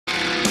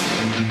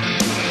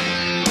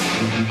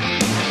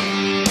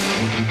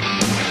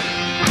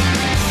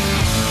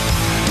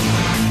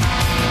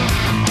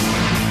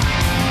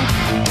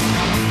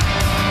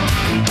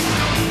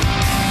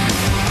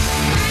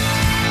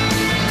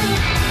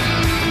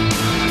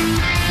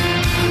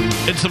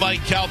It's the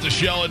Mike Calta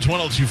Show. It's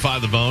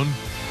 102.5 The Bone.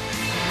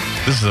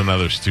 This is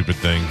another stupid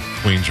thing.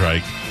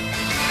 Queensryche.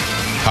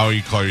 How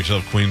you call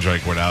yourself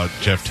Queensryche without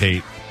Jeff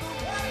Tate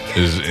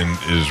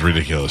is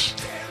ridiculous.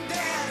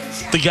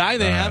 The guy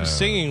they have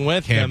singing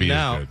with him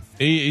now,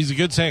 he's a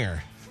good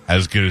singer.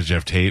 As good as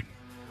Jeff Tate?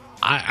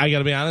 I got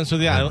to be honest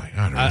with you. Oh my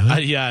God,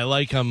 really? I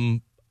like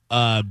him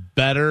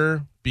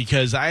better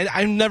because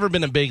I've never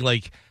been a big,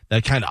 like,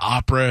 that kind of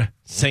opera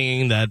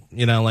singing that,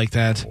 like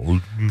that.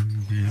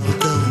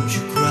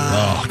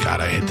 Oh,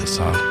 God, I hate this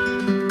song.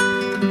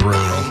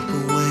 Brutal.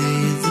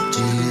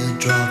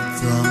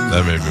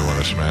 That made me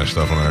want to smash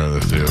stuff when I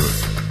heard this, too.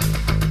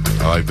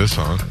 I like this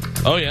song.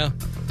 Oh, yeah.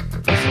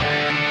 This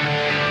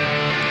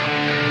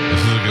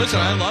is a good Listen,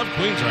 song. I love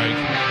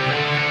Queensryche.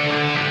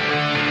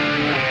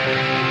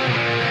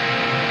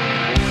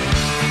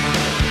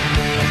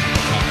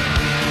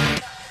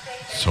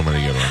 So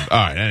many good ones. All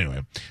right,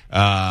 anyway.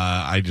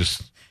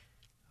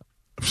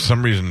 For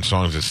some reason,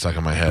 songs get stuck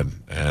in my head,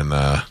 and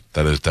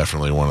that is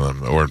definitely one of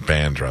them, or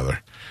bands,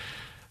 rather.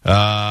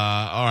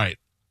 All right.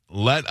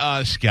 Let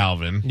us,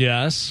 Galvin.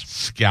 Yes.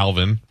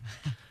 Scalvin.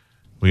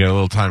 We got a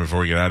little time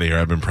before we get out of here.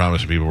 I've been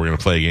promising people we're going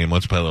to play a game.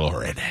 Let's play a little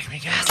Redneck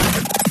Bingo.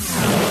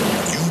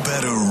 You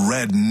better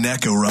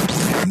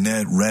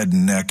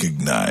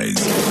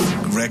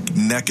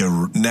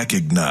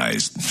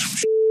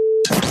redneckignize.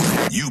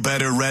 You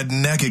better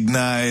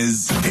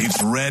redneckignize.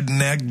 It's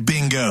Redneck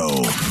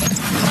Bingo.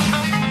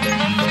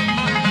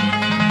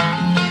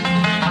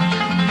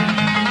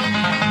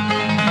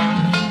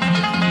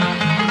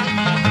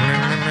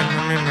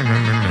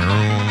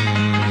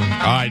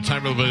 All right,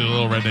 time for a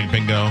little Redneck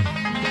Bingo.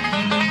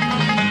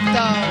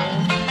 So,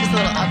 just a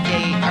little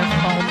update. Our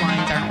phone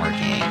lines aren't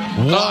working.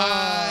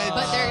 What?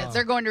 But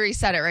they're going to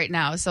reset it right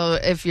now. So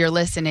if you're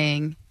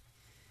listening,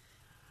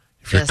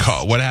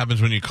 What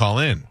happens when you call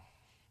in?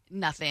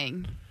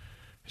 nothing.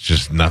 It's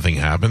just nothing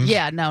happens?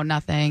 Yeah, no,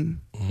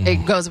 nothing.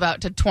 It goes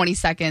about to 20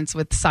 seconds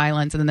with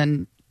silence, and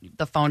then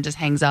the phone just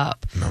hangs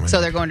up. No,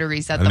 so they're going to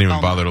reset the I phone. didn't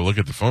even bother to look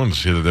at the phone to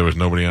see that there was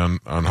nobody on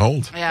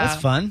hold. Yeah. That's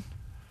fun.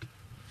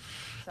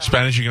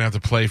 Spanish, you're going to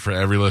have to play for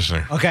every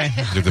listener. Okay. You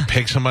have to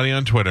pick somebody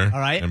on Twitter. All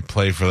right. And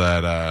play for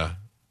that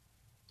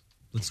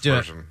Let's do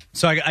person. it.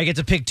 So I get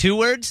to pick two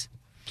words?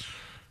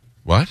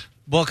 What?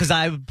 Well, because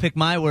I pick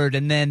my word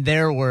and then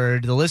their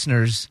word, the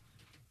listeners,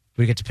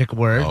 we get to pick a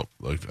word. Oh,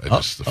 look,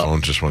 the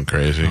phone just went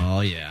crazy.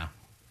 Oh, yeah.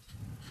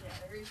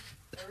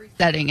 They're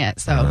resetting it,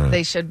 so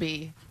they should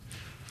be.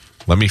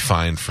 Let me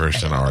find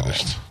first an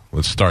artist.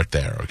 Let's start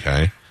there,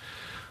 okay?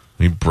 Let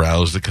me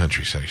browse the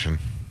country section.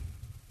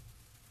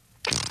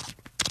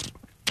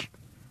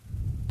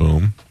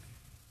 Boom.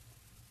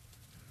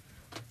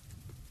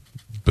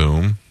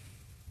 Boom.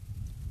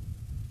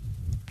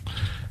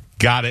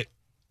 Got it.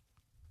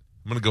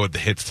 I'm going to go with the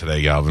hits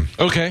today, Galvin.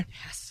 Okay.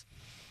 Yes.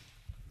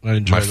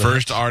 My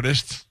first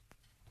artist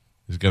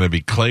is going to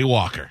be Clay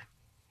Walker.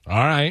 All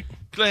right.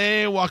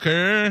 Clay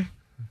Walker.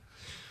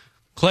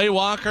 Clay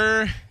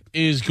Walker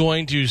is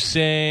going to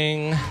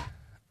sing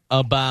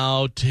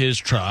about his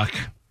truck.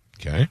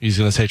 Okay. He's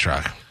going to say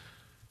truck.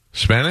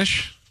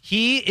 Spanish?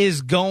 He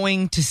is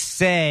going to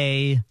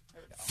say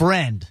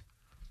friend.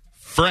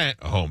 Friend.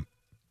 Oh,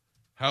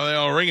 how are they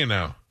all ringing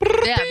now?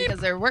 Yeah, because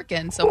they're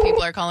working, so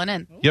people are calling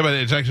in. Yeah, but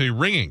it's actually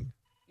ringing.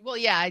 Well,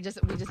 yeah, we just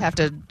have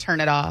to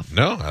turn it off.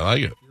 No, I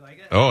like it. You like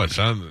it? Oh, it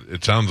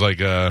sounds like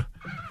we're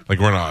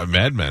not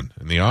Mad Men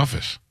in the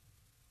office.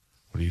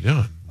 What are you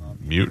doing?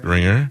 Mute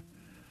ringer.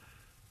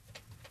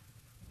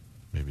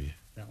 Maybe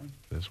That one?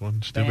 this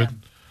one. Stupid.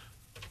 Bam.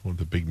 With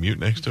the big mute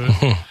next to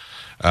it.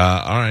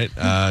 All right,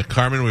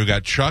 Carmen. We've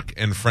got Chuck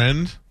and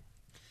friend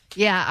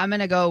Yeah, I'm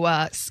gonna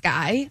go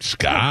Sky.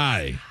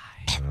 Sky.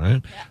 All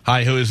right.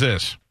 Hi, who is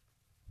this?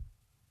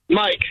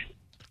 Mike.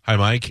 Hi,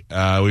 Mike.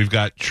 We've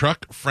got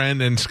Truck,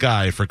 friend, and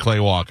Sky for Clay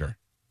Walker.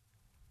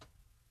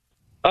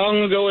 I'm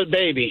going to go with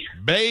Baby.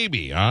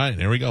 Baby. All right,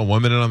 here we go.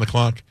 1 minute on the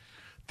clock.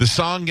 The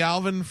song,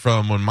 Galvin,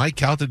 from when Mike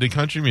Calta did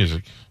country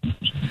music.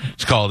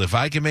 It's called If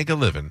I Can Make a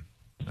Living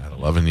Out of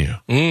Loving You.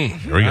 Here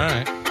we go. All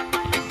right.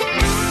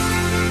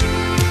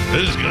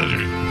 This is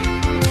country.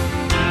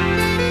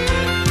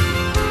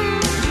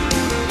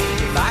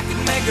 If I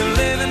could make a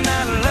living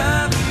out of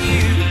loving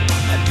you,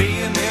 I'd be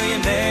a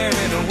millionaire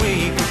in a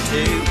week or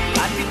two.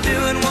 I'd be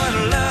doing what I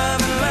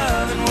love and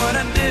loving what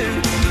I do.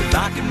 If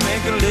I could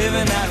make a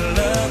living out of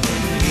loving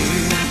you.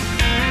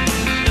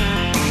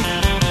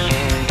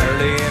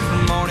 Early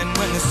every morning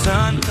when the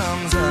sun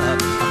comes up,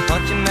 I'm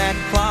punching that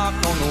clock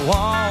on the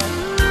wall,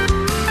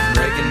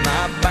 breaking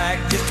my back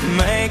just to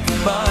make a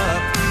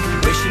buck,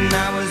 wishing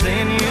I was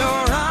in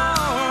your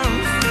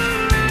arms.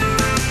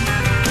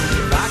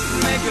 If I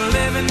could make a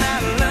living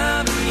out of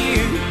loving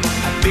you,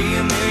 I'd be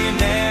a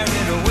millionaire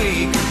in a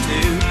week or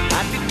two.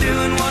 I'd be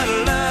doing what I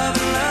love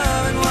and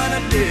loving what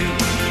I do.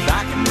 If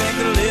I could make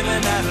a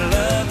living out of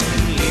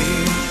loving you.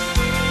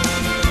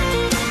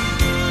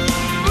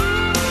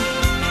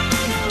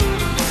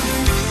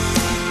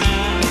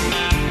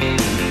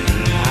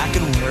 I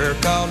could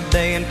work all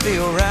day and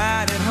feel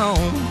right at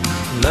home,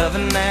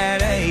 loving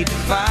that 8 to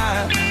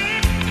 5.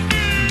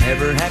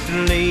 never have to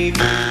leave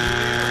you.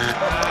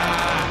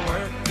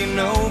 Working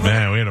over.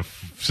 Man, we had to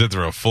sit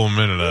through a full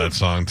minute of that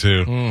song,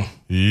 too.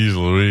 Jeez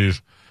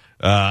Louise.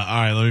 All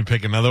right, let me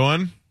pick another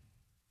one.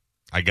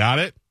 I got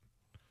it.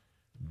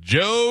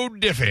 Joe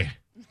Diffie.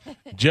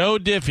 Joe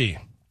Diffie.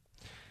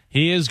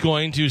 He is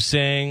going to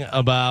sing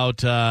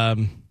about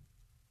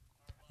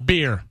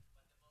beer.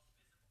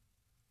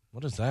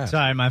 What is that?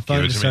 Sorry, my phone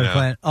Give it just to me started now.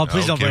 playing. Oh,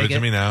 please don't give break it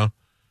to me now.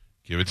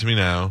 Give it to me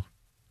now.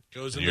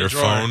 Goes in Your the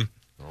drawer. phone.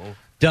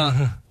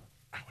 Done.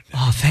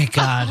 Oh, thank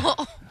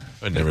God.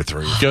 I'd never throw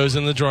you. Goes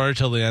in the drawer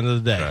till the end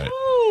of the day.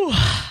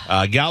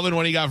 Right. Galvin,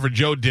 what do you got for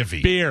Joe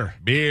Diffie? Beer.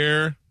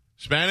 Beer.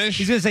 Spanish?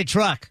 He's going to say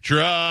truck.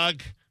 Truck.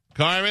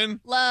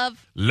 Carmen?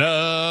 Love.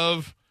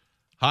 Love.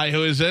 Hi,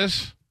 who is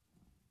this?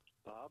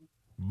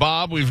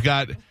 Bob, we've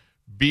got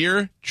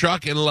beer,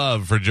 truck, and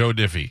love for Joe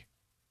Diffie.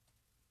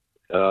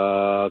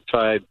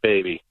 Try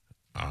baby.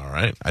 All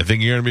right. I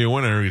think you're going to be a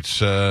winner. It's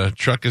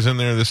truck is in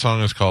there. This song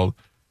is called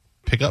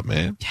Pick Up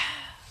Man.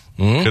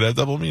 Could have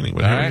double meaning,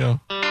 but here we go.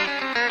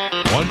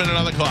 1 minute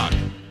on the clock.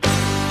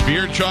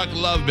 Beer, truck,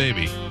 love,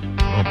 baby.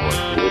 Oh, boy.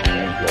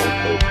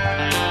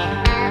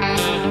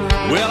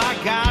 Well, I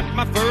got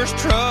my first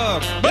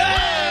truck.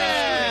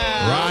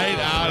 Right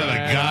out of the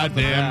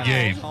goddamn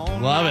gate.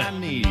 Love it.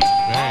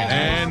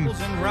 And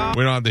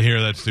we don't have to hear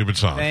that stupid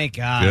song. Thank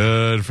God.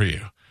 Good for you.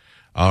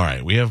 All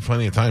right. We have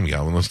plenty of time,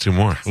 Galvin. Let's do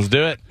more. Let's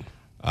do it.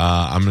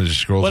 I'm going to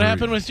just scroll What through.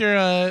 happened with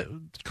your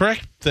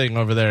correct thing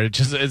over there? It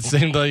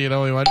seemed like it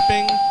only went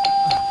bing.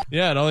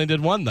 Yeah, it only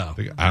did one, though.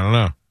 I don't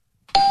know.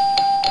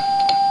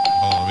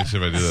 Hold on, let me see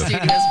if I do this.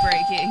 Studio's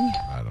breaking.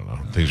 I don't know.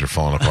 Things are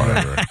falling apart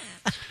everywhere.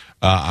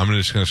 I'm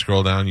just going to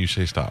scroll down. You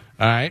say stop.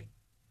 All right.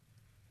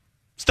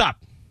 Stop.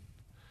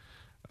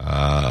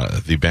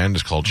 The band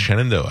is called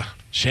Shenandoah.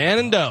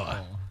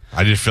 Shenandoah.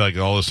 I just feel like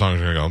all the songs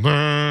are going to go.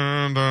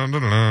 Dun, dun,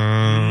 dun,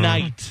 dun.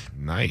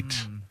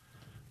 Night.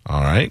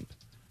 All right.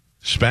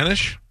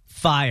 Spanish?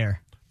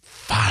 Fire.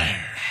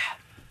 Fire.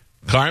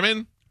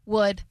 Carmen?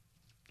 Wood.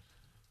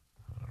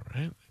 All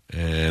right.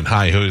 And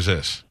hi, who is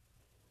this?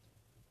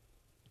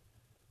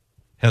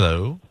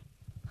 Hello.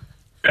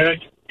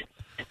 Hey,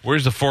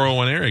 Where's the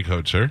 401 area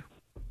code, sir?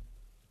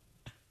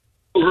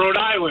 Rhode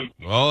Island.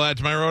 Oh,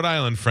 that's my Rhode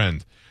Island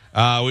friend.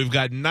 We've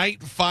got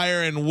night,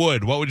 fire, and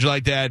wood. What would you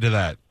like to add to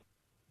that?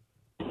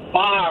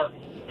 Bar.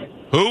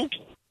 Who?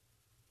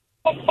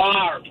 A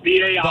bar.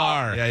 B-A-R.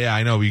 Bar. Yeah,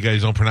 I know. You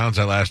guys don't pronounce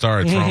that last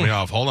R. It's throwing me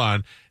off. Hold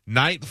on.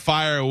 Night,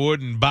 fire,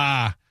 wood, and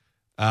ba.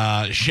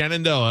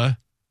 Shenandoah.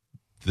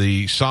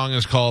 The song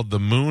is called The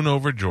Moon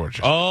Over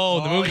Georgia.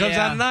 Oh, the moon comes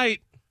yeah. out at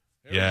night.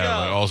 Yeah,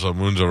 but also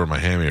Moons Over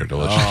Miami are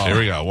delicious. Here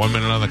we go. 1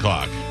 minute on the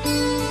clock.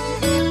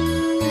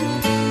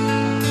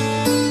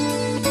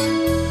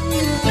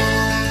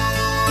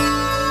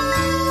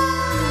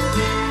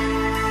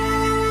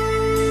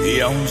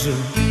 He owns a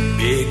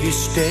big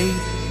estate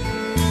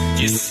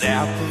just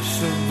south of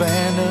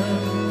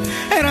Savannah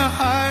and a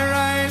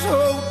high-rise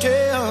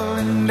hotel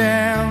in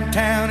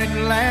downtown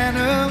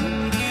Atlanta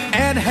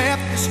and half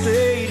the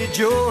state of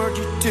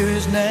Georgia to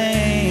his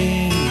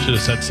name. Should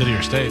have said city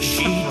or state.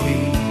 She'd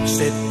be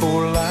set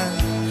for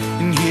life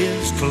in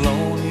his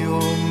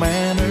colonial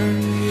manner.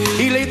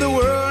 He laid the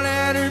world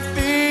at her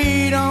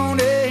feet on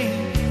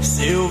a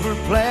silver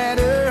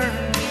platter,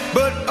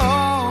 but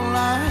all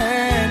I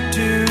had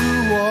to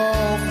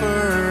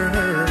offer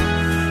her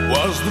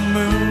was the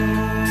moon.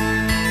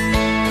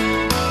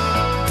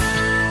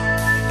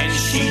 And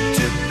she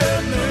took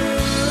the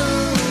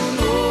moon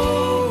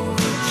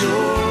over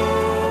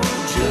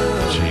Georgia.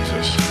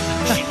 Jesus.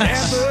 She'd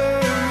never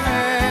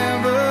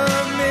have a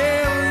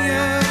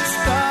million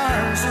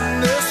stars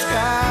in the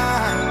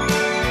sky.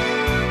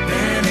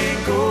 Then it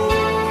goes.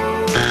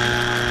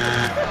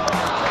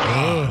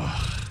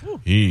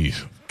 Jeez.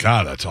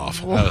 God, that's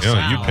awful.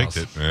 Yeah, you picked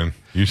it, man.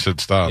 You said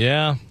stop.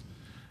 Yeah.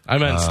 I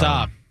meant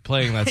stop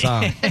playing that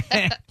song.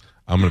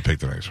 I'm going to pick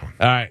the next one.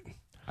 All right.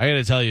 I got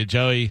to tell you,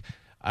 Joey,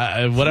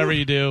 whatever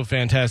you do,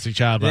 fantastic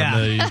job on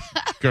the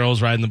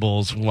girls riding the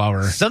bulls while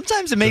we're...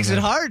 Sometimes it makes it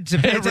hard to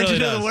pay It attention really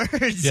to the does.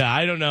 words. Yeah,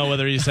 I don't know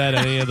whether he said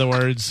any of the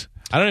words.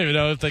 I don't even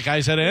know if the guy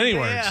said any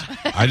words.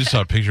 I just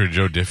saw a picture of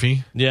Joe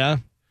Diffie. Yeah.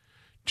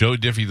 Joe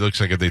Diffie looks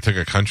like if they took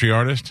a country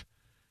artist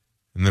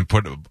and then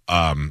put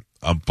a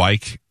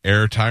bike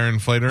air tire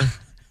inflator.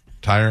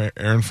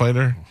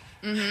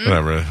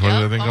 Whatever. What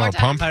do they think One more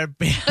called? Pump?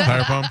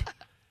 Tire pump.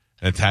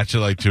 And attach it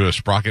like to a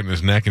sprocket in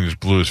his neck and just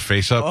blew his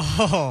face up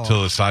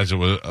till the size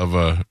of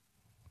a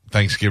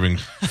Thanksgiving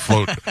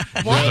float.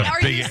 What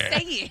are you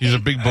saying? He's a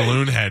big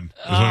balloon head. Is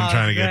what I'm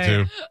trying to get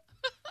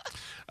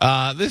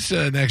to. This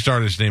next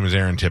artist's name is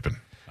Aaron Tippin.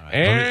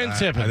 Aaron I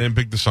Tippin. didn't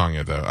pick the song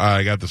yet, though.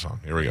 I got the song.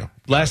 Here we go.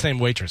 Last name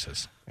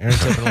waitresses. Aaron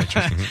Tippin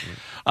waitresses.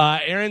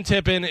 Aaron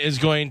Tippin is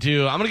going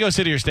to... I'm going to go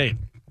city or state.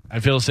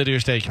 I feel city or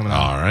state coming up.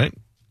 All right.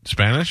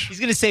 Spanish? He's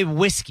going to say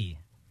whiskey.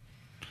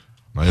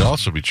 Might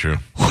also be true.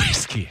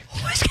 Whiskey.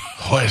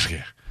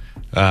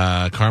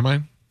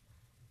 Carmine?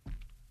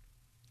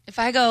 If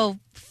I go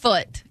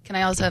foot, can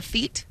I also have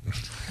feet?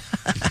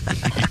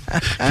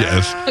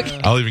 Yes.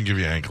 I'll even give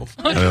you ankles.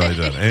 I really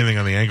don't. Anything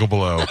on the ankle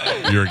below,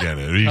 you're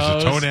getting it. If it's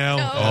a toenail,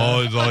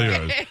 it's all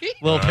yours.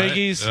 Little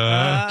piggies.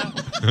 Hi,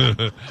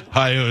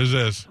 who is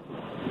this?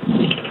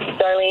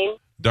 Darlene.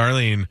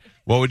 Darlene,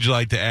 what would you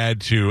like to add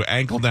to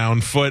ankle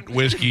down, foot,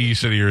 whiskey,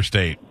 city or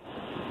state?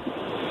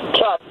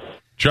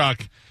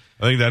 Truck.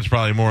 I think that's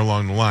probably more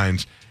along the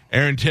lines.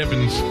 Aaron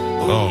Tippin's.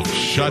 Oh,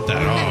 shut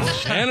that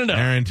off. Canada.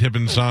 Aaron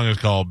Tippin's song is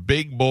called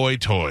Big Boy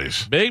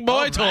Toys. Big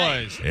boy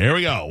toys. Here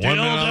we go. 1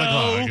 minute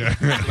on the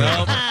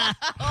clock.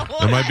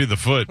 It might be the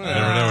foot. You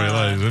never know what he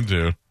lies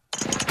into.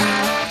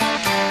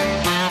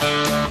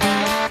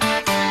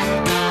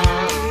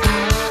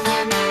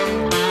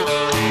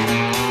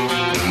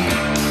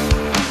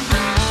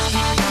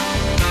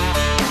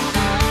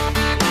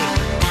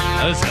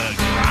 That is a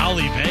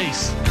growly bass.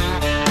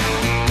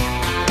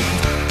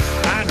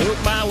 I'd hook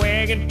my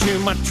wagon to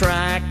my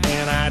track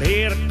and I'd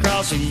head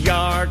across the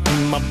yard to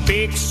my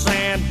big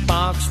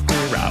sandbox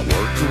where I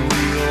worked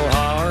real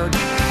hard,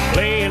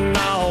 playing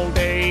all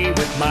day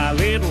with my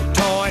little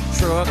toy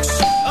trucks.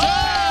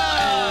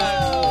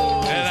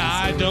 Oh! And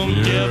I don't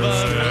give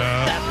a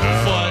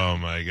foot. Oh,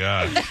 my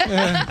God.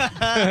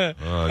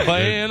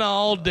 Playing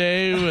all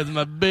day with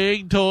my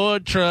big toy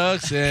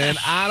trucks, and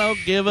I don't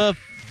give a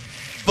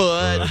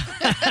foot.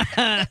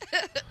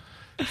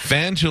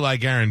 Fans who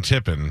like Aaron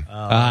Tippin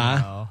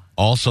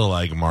also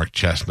like Mark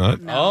Chestnut,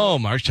 Oh,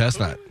 Mark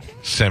Chestnut.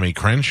 Semi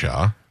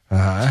Crenshaw,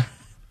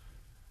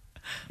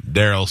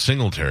 Daryl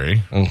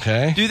Singletary.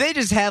 Okay. Do they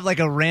just have like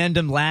a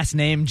random last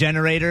name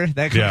generator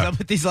that comes up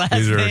with these last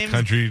These are names?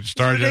 country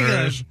star It's ridiculous.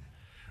 generators.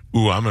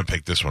 Ooh, I'm going to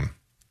pick this one.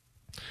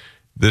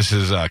 This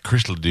is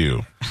Chris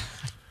Ledoux.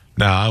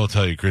 Now, I will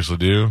tell you, Chris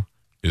Ledoux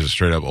is a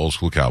straight up old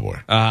school cowboy.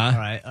 All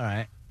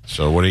right.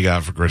 So, what do you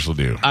got for Chris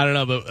Ledoux? I don't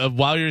know, but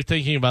while you're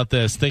thinking about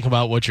this, think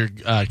about what your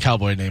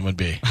cowboy name would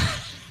be.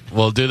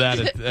 We'll do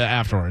that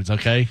afterwards,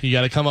 okay? You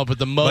got to come up with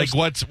the most.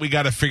 We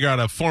got to figure out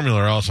a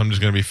formula, or else I'm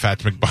just going to be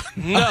Fats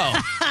McButtons. No.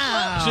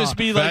 Just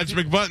be like Fats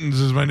McButtons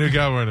is my new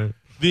cowboy name.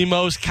 the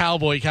most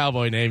cowboy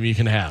name you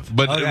can have.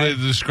 But does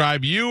it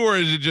describe you, or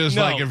is it just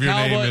No, like if your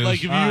cowboy, name is... like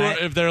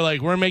if they're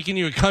like, we're making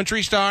you a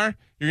country star,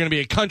 you're going to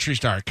be a country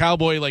star.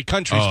 Cowboy, like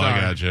country star.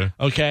 I gotcha.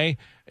 Okay?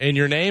 And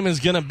your name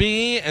is going to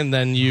be, and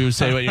then you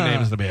say what your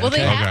name is going to be. Well, they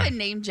okay? have a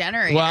name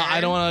generator. Well,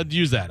 I don't want to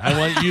use that. I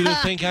want you to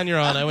think on your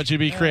own. I want you to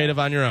be creative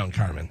on your own,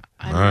 Carmen.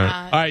 I'm All right.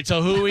 not. All right,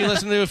 so who are we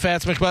listening to?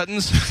 Fats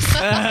McButtons?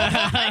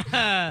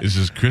 This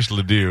is Chris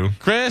Ledoux.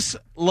 Chris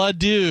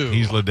Ledoux.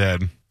 He's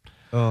Ledead.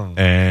 Oh.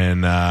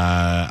 And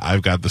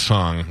I've got the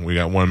song. We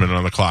got 1 minute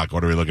on the clock.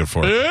 What are we looking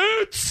for?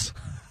 Boots.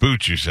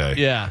 Boots, you say?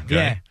 Yeah. Okay.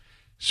 Yeah.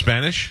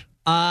 Spanish?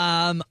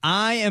 I'm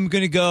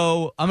gonna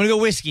go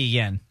whiskey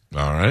again.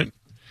 All right.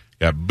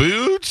 Got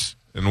boots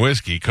and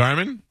whiskey.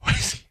 Carmen?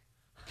 Whiskey.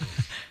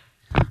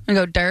 I'm going to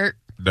go dirt.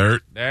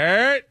 Dirt.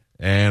 Dirt.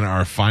 And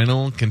our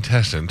final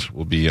contestant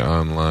will be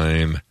on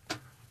line.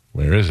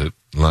 Where is it?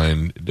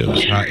 Line.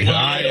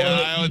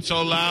 Hi, it's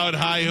so loud.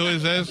 Hi, who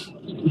is this?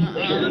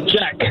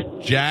 Jack.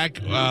 Jack.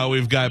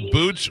 We've got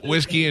boots,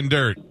 whiskey, and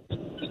dirt.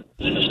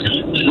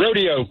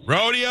 Rodeo.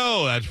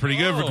 Rodeo. That's pretty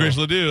good for Chris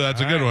Ledoux.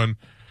 That's a good one.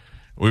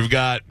 We've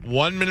got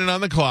 1 minute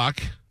on the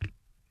clock.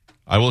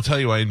 I will tell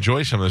you, I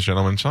enjoy some of this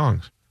gentleman's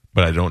songs,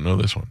 but I don't know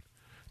this one.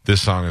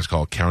 This song is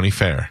called County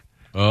Fair,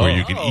 where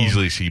you can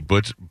easily see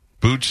boots,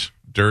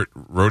 dirt,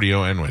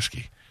 rodeo, and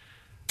whiskey.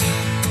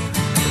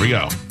 Here we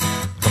go.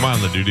 Come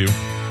on, Ledoux.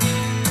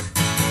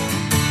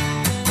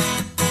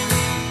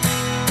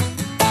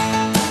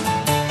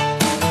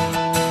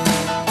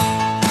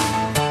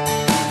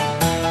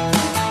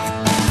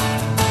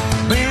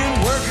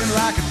 Been working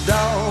like a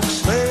dog,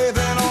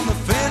 slaving on the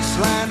fence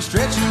line,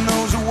 stretching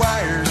those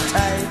wires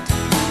tight.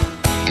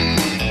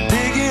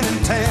 Digging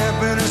and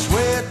tamping and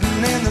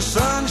sweating in the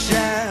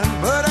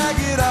sunshine, but I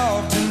get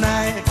off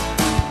tonight.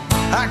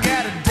 I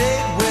got a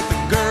date with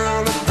a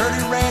girl, a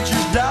pretty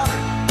rancher's daughter,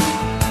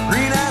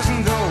 green eyes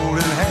and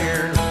golden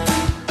hair.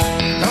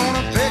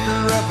 Gonna pick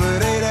her up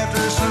at 8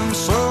 after some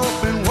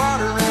soap and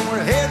water, and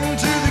we're heading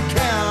to the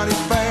county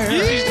fair.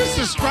 He's just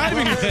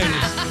describing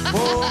things.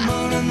 Full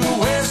moon in the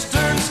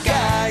western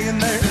sky, and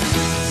there's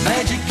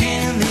magic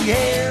in the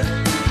air.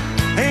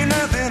 Ain't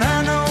nothing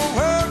I know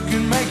of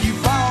can make you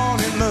fall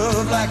in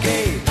love like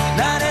a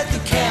night at the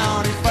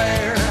county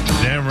fair.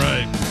 Damn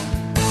right.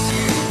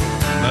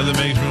 Nothing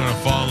makes me want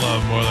to fall in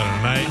love more than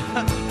a night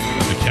at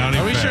the county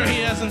fair. Are we sure he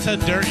hasn't said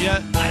dirt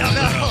yet? I don't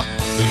know.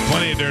 There's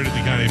plenty of dirt at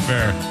the county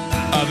fair.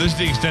 This is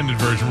the extended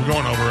version. We're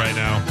going over right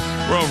now.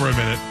 We're over a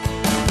minute.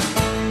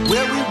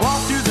 Well, we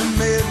walk through the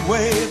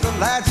midway, the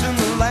lights and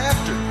the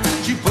laughter.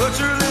 She puts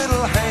her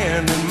little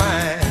hand in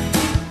mine.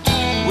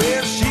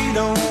 Well, she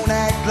don't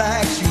act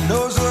like she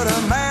knows what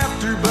I'm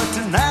after, but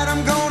tonight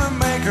I'm gonna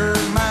make her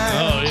mine.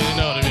 Oh, you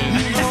know what I mean.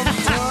 You know the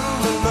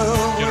tunnel of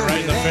love, Get it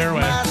right in the ain't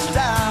fairway. my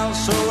style,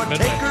 so I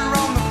Midway. take her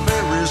on the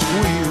Ferris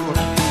wheel.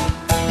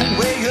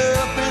 Way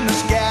up in the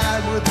sky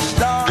with the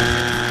stars.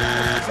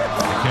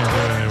 Can't do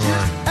it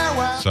anymore. How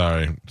I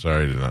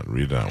Sorry to not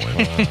read that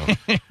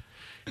one.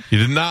 He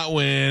did not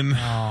win,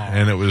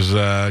 and it was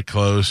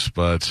close,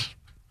 but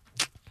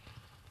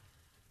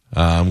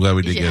I'm glad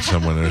we did get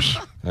some winners.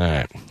 All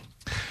right.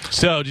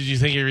 So, did you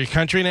think of your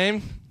country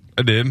name?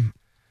 I did. I'm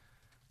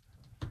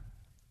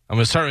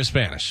going to start with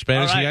Spanish.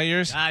 Spanish, All right. you got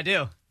yours? I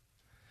do.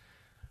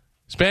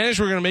 Spanish,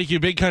 we're going to make you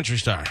a big country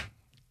star.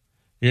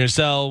 You're going to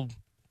sell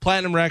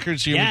platinum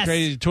records. You're going to be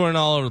crazy, touring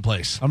all over the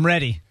place. I'm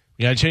ready.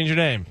 You got to change your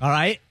name. All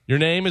right. Your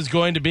name is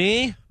going to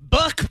be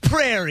Buck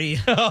Prairie.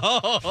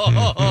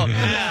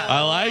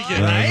 I like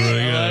it. Right?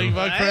 I like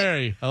Buck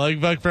Prairie. I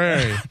like Buck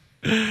Prairie.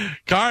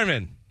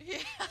 Carmen.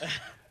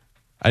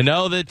 I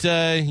know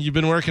that you've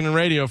been working in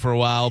radio for a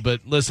while,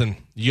 but listen,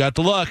 you got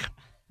the look.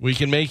 We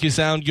can make you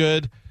sound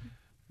good.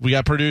 We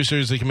got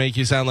producers that can make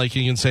you sound like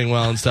you can sing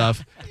well and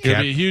stuff. You're going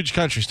to be a huge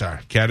country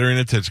star.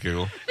 Katerina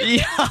Titskigel.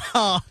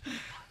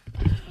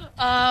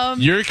 Yeah.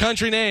 Your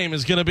country name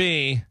is going to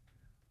be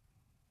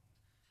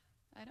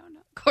I don't know.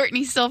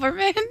 Courtney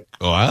Silverman?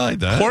 Oh, I like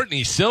that.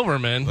 Courtney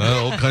Silverman.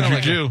 Old country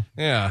Jew.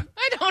 Yeah.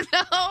 I don't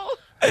know.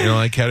 You don't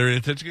like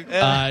Katerina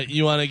Titskigel?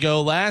 You want to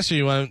go last or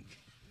you want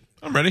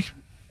I'm ready.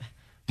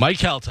 Mike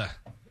Calta?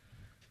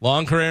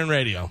 Long career in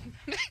radio.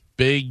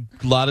 Big,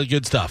 lot of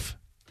good stuff.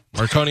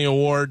 Marconi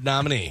Award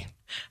nominee.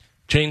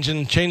 Change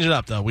it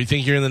up, though. We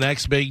think you're the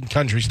next big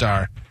country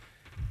star.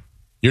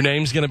 Your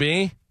name's going to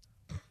be?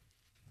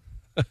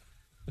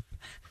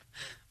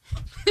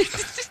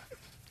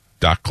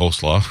 Doc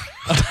Coleslaw.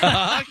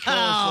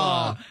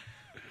 Coleslaw.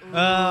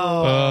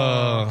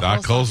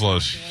 Doc Coleslaw.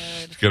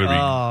 It's going to be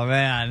Oh,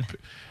 man.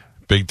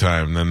 big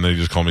time. Then they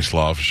just call me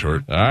Slaw for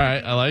short. All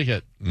right. I like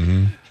it.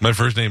 Mm-hmm. My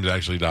first name is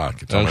actually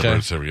Doc. It's on my Okay.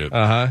 birth certificate.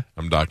 Uh-huh.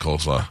 I'm Doc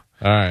Coleslaw.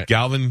 All right.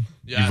 Galvin,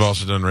 Yes. you've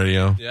also done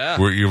radio. Yeah.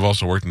 You've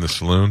also worked in the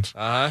saloons.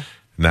 Uh-huh.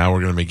 Now we're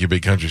going to make you a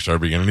big country star,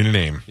 but you're going to need a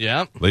name.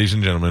 Yeah. Ladies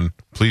and gentlemen,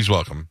 please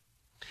welcome.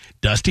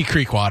 Dusty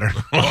Creekwater.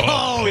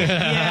 Oh,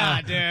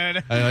 yeah,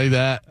 dude. I like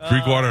that.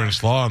 Creekwater and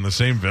Slaw on the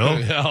same bill.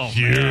 Oh,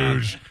 Huge.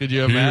 man. Could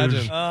you Huge.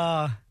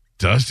 imagine?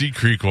 Dusty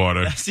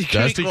Creekwater. Dusty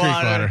Dusty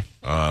Creekwater.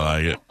 Oh, I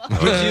like it.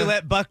 Would you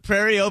let Buck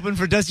Prairie open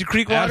for Dusty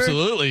Creekwater?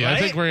 Absolutely. I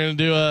Right? think we're going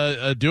to do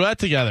a duet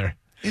together.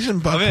 Isn't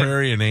Buck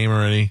Prairie a name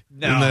already?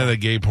 No. Isn't that a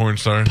gay porn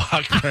star?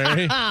 Buck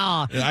Prairie.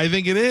 Oh, I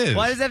think it is.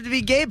 why does it have to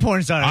be gay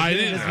porn stars? I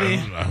Shouldn't didn't. it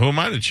just be- Who am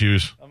I to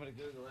choose? I'm going to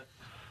Google it.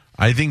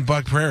 I think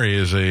Buck Prairie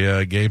is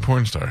a gay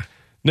porn star.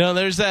 No,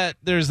 there's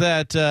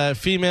that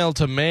female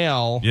to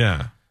male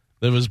Yeah.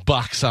 that was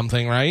Buck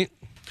something, right?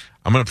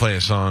 I'm going to play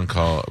a song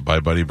by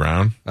Buddy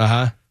Brown.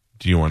 Uh-huh.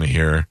 Do you want to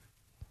hear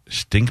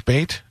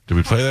Stinkbait? Did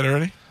we play that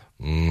already?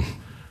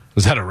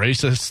 Was that a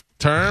racist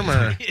term or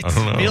I don't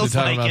know. are feels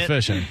talking like about it.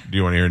 fishing? Do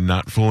you want to hear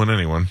Not Fooling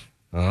Anyone?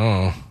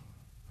 Oh.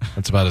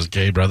 That's about his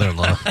gay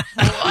brother-in-law.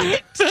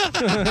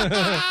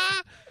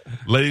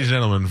 Ladies and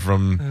gentlemen,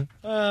 from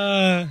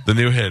the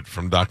new hit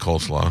from Doc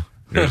Coleslaw,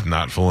 here's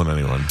Not Fooling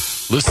Anyone.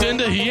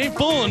 Lucinda, he ain't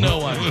fooling no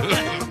one.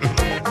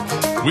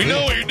 We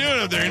know what you're doing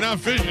up there. You're not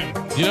fishing.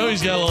 You know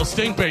he's got a little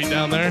stink bait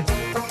down there.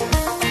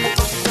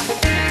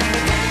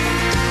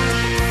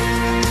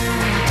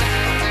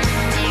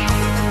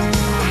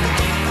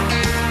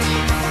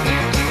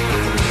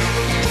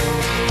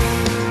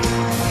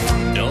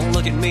 Don't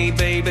look at me,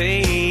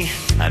 baby.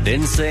 I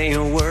didn't say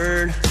a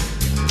word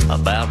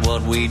about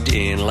what we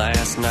did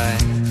last night.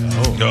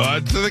 Go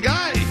to the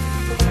guy.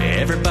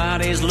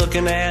 Everybody's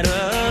looking at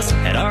us,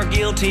 at our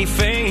guilty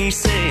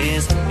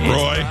faces.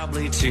 Roy. It's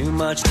probably too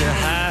much to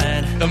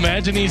hide.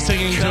 Imagine he's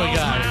singing to a My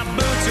guy.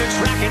 boots are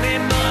tracking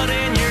in mud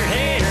in your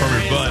hair. From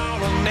your butt. It's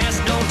all a mess.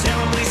 Don't tell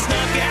 'em we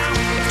snuck out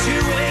at 2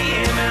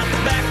 a.m. out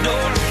the back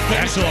door.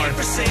 Back door.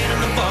 Percent of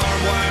the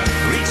barbed wire.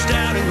 Reached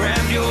out and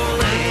grabbed your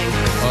leg.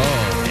 Oh.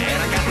 And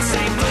I got the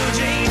same blue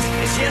jeans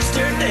as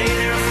yesterday.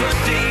 They're a foot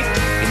deep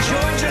in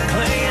Georgia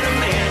clay and a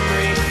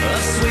memory of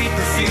sweet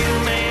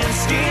perfume and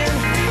skin.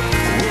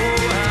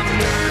 Oh, I'm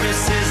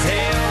nervous as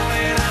hell,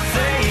 and I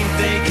think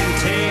they can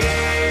tell.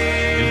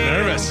 He's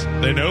nervous.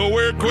 They know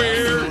we're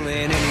queer.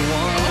 Fooling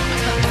anyone.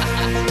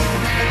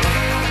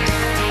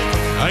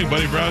 I think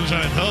Buddy Brown's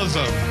trying to tell us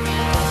something.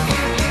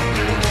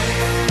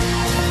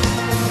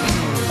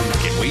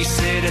 Can we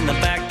sit in the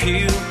back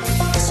pew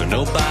so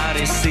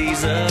nobody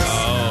sees us?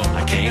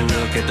 I can't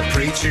look at the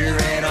preacher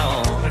at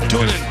all.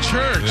 Doing it in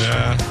church.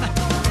 Yeah.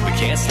 We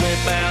can't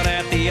slip out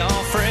at the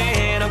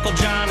offering. Uncle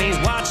Johnny's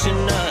watching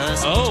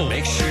us. Oh.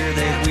 Make sure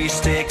that we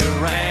stick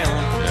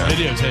around.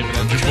 Videotaping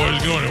him. Your boys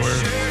go anywhere.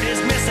 Shirt is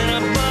missing a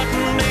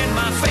button and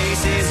my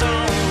face is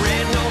all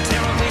red. Don't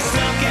tell 'em we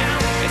snuck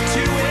out at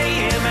 2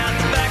 a.m. out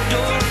the back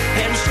door.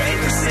 Heading straight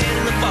for sin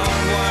in the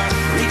barbed wire.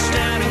 Reached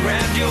out and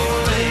grabbed your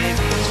leg.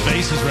 His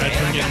face is red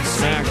from getting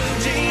smacked. Blue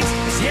jeans,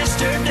 'cause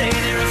yesterday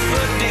they're a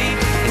foot deep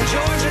in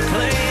Georgia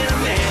clay and a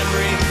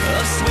memory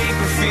of sweet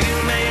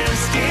perfume and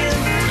skin.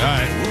 All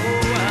right. Oh,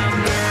 I'm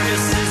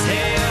nervous as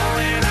hell,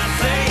 and I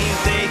think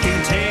they can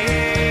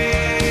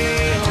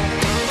tell.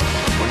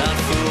 We're not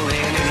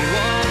fooling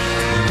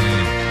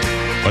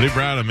anyone. Buddy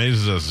Brown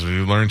amazes us. We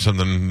learn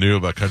something new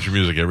about country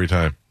music every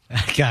time.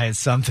 That guy is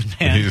something,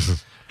 man.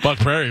 He's, Buck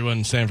Prairie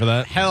wouldn't stand for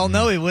that. Hell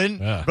no, he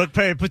wouldn't. Yeah. Buck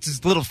Prairie puts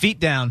his little feet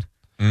down.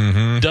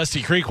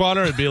 Dusty Creek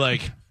water, it'd be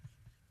like,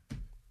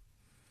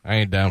 I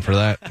ain't down for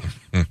that.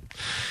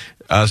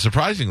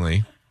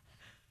 Surprisingly,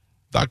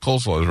 Doc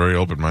Coleslaw is very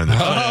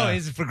open-minded.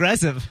 He's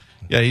progressive.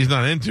 Yeah, he's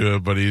not into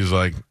it, but he's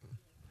like,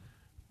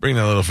 bring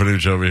that little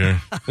Fanucci over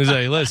here. He's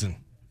like, listen,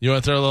 you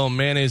want to throw a little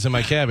mayonnaise in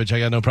my cabbage? I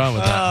got no problem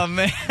with that. Oh,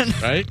 man.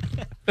 Right?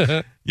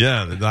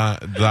 Yeah, the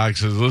doc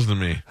says, listen to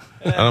me.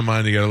 I don't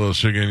mind you got a little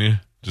sugar in you.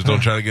 Just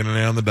don't try to get an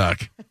A on the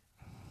doc.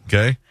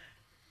 Okay?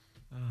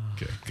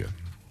 Okay, good.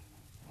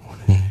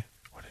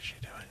 What is she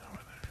doing over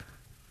there?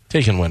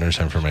 Taking winner's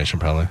information,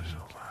 probably.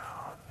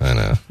 I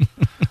know.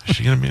 Is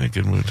she going to be in a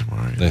good mood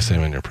tomorrow? They say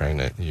when you're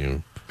pregnant,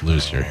 you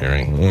lose your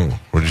hearing.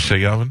 What'd you say,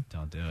 Galvin?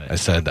 Don't do it. I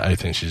said I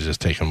think she's just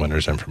taking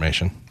winner's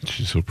information.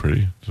 She's so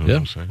pretty. That's what Yep.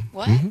 I'm saying.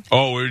 What?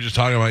 Oh, we were just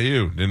talking about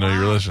you. Didn't know you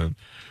were listening.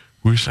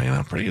 We were saying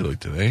how pretty you look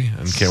today,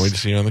 and can't wait to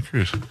see you on the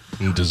cruise.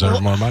 You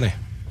deserve more money.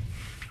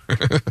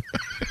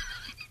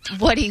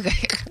 What do you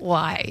guys?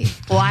 Why?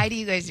 Why do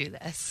you guys do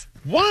this?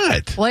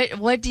 What?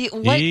 What do you?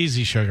 What?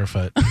 Easy,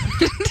 Sugarfoot.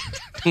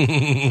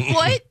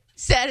 What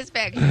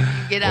satisfaction do you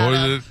get out What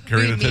was of it?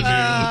 Karina being mean?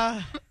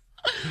 Teddy?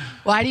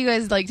 Why do you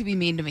guys like to be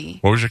mean to me?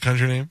 What was your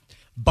country name?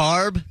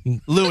 Barb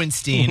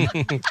Lewenstein.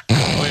 Oh,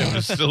 yeah, it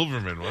was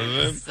Silverman,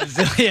 wasn't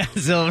it? Yeah,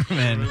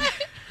 Silverman.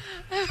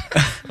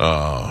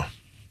 Oh.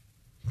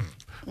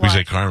 We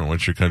say, Carmen,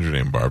 what's your country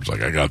name? Barb's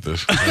like, I got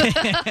this.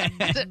 I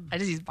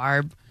just use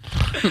Barb.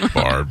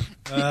 Barb.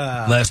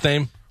 Last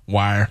name?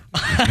 Wire.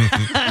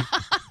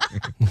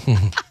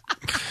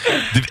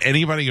 Did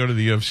anybody go to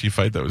the UFC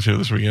fight that was here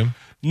this weekend?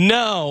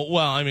 No.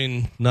 Well, I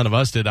mean, none of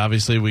us did.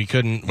 Obviously, we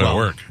couldn't. At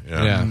work.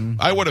 Yeah.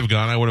 I would have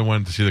gone. I would have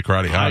wanted to see the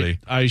Karate Hottie.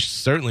 I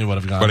certainly would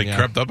have gone. But it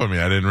crept up on me.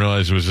 I didn't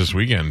realize it was this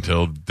weekend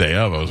until day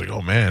of. I was like,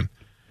 oh, man.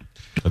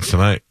 That's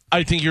tonight.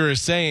 I think you were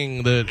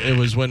saying that it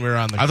was when we were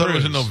on the I cruise. thought it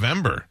was in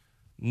November.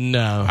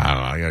 No. I don't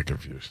know. I got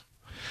confused.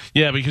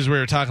 Yeah, because we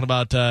were talking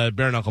about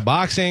bare knuckle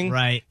boxing.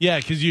 Right. Yeah,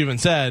 because you even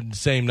said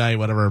same night,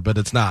 whatever, but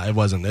it's not. It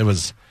wasn't. It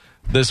was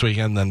this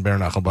weekend, then bare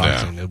knuckle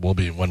boxing. Yeah. It will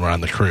be when we're on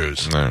the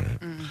cruise. All right.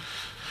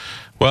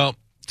 Well,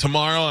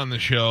 tomorrow on the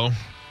show,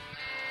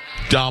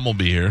 Dom will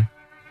be here.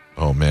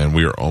 Oh, man.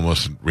 We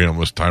almost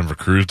time for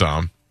cruise,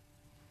 Dom.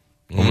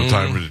 Almost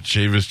time to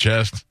shave his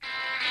chest.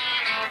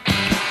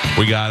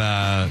 We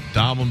got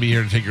Dom will be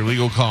here to take your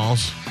legal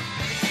calls.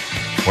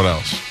 What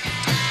else?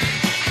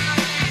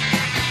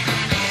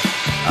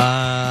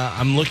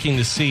 I'm looking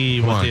to see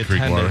Come what on, the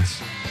Creekwater.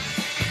 attendance.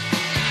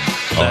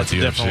 Oh, That's at a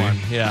the different UFC? one.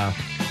 Yeah.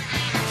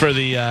 For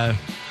the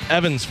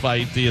Evans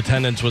fight, the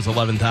attendance was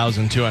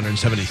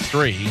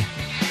 11,273.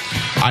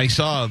 I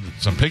saw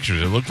some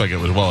pictures. It looked like it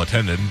was well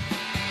attended.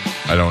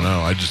 I don't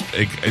know.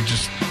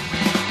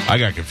 I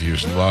got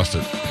confused and lost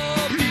it.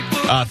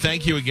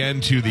 Thank you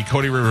again to the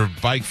Cody River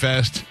Bike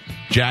Fest,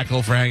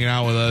 Jackal for hanging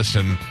out with us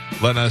and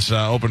letting us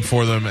open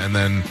for them, and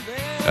then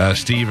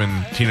Steve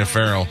and Tina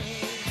Farrell,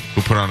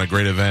 who put on a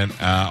great event.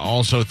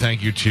 Also,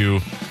 thank you to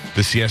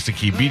the Siesta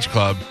Key Beach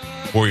Club,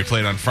 where we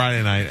played on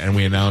Friday night, and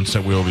we announced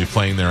that we will be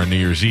playing there on New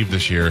Year's Eve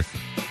this year.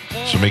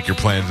 So make your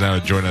plans now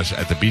to join us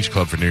at the Beach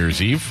Club for New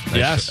Year's Eve.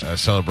 Yes.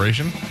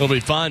 Celebration. It'll be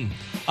fun.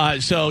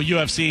 So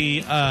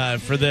UFC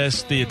for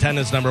this, the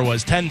attendance number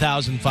was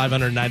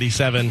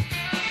 10,597,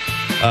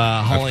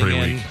 hauling pretty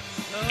in weak.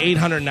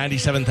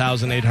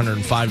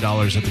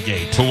 $897,805 at the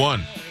gate. Who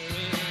won?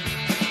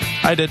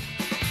 I did.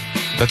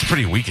 That's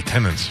pretty weak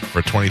attendance for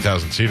a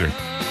 20,000 seater.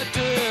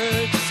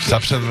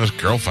 Stop sending us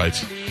girl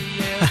fights.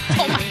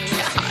 Oh my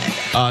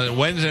god!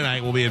 Wednesday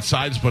night we'll be at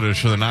Side Splitters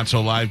for the Not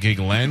So Live Gig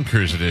Land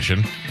Cruise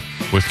Edition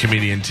with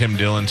comedian Tim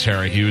Dillon,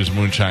 Sarah Hughes,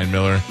 Moonshine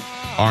Miller.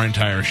 Our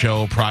entire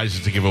show,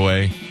 prizes to give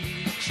away,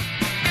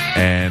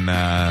 and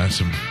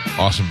some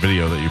awesome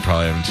video that you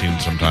probably haven't seen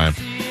sometime,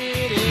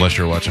 unless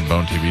you're watching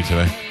Bone TV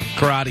today.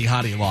 Karate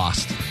Hottie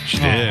lost. She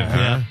did, huh?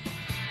 Yeah.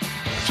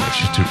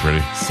 She's too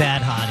pretty.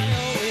 Sad hottie.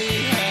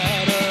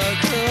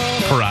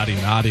 Karate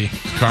Naughty.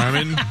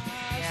 Carmen, you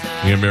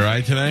gonna be all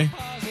right today?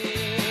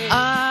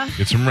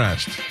 Get some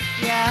rest.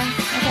 Yeah.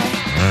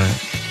 Okay. All right.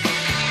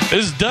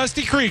 This is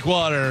Dusty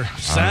Creekwater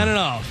signing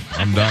off.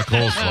 I'm Doc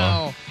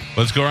Coleslaw.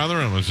 Let's go around the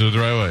room. Let's do it the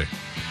right way.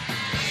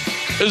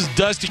 This is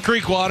Dusty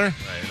Creekwater.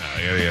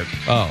 I gotta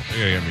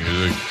get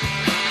music.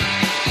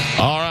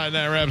 All right,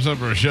 that wraps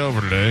up our show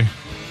for today.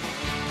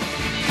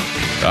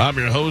 I'm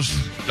your host,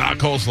 Doc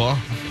Coleslaw.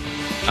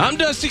 I'm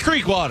Dusty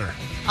Creekwater.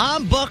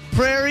 I'm Buck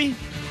Prairie.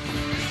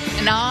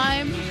 And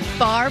I'm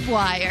Barbed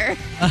Wire.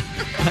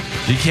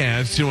 You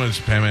can't. It's too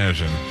much Pam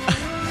Anderson.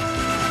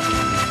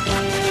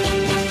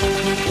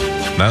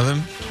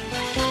 Nothing?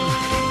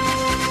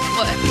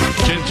 What?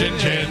 Chin, chin,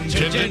 chin,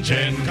 chin, chin,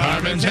 chin.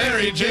 Carmen's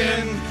hairy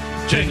chin.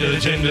 Chin to the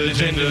chin to the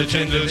chin to the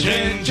chin to the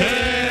chin,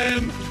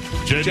 chin.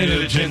 Chin to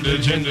the chin to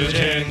the chin to the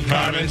chin.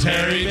 Carmen's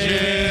hairy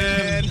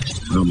chin.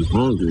 I'm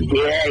hungry.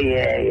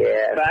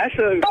 Yeah. That's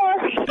a...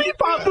 Oh, see,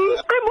 Babu,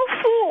 I'm a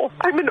fool.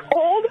 I'm an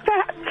old,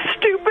 fat,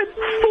 stupid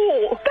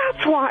fool.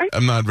 That's why.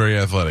 I'm not very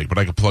athletic, but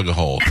I can plug a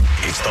hole.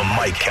 It's the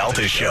Mike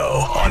Calta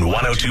Show on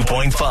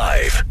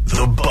 102.5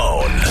 The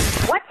Bone.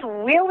 What's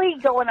weird? really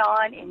going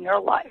on in your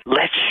life?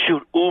 Let's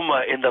shoot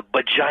Uma in the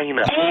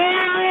vagina.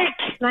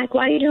 Mike,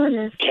 why are you doing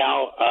this?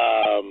 Cal,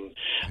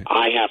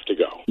 I have to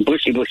go.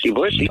 Bushy, bushy,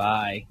 bushy.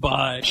 Bye.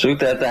 Bye. Shoot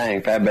that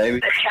thing, fat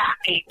baby.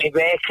 Eat me,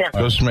 bitch.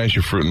 Go smash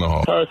your fruit in the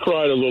hole. I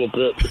cried a little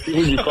bit.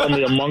 You called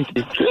me a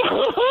monkey.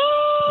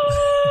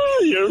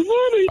 You're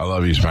funny. I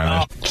love you,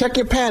 Spanish. Check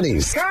your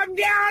panties. Come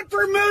down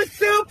for moose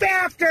soup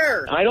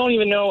after. I don't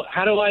even know,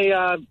 how do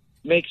I,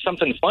 make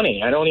something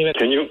funny? I don't even...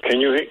 Can you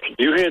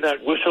hear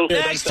that whistle?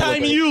 Next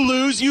time you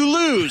lose, you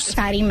lose.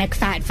 Fatty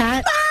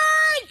McFat.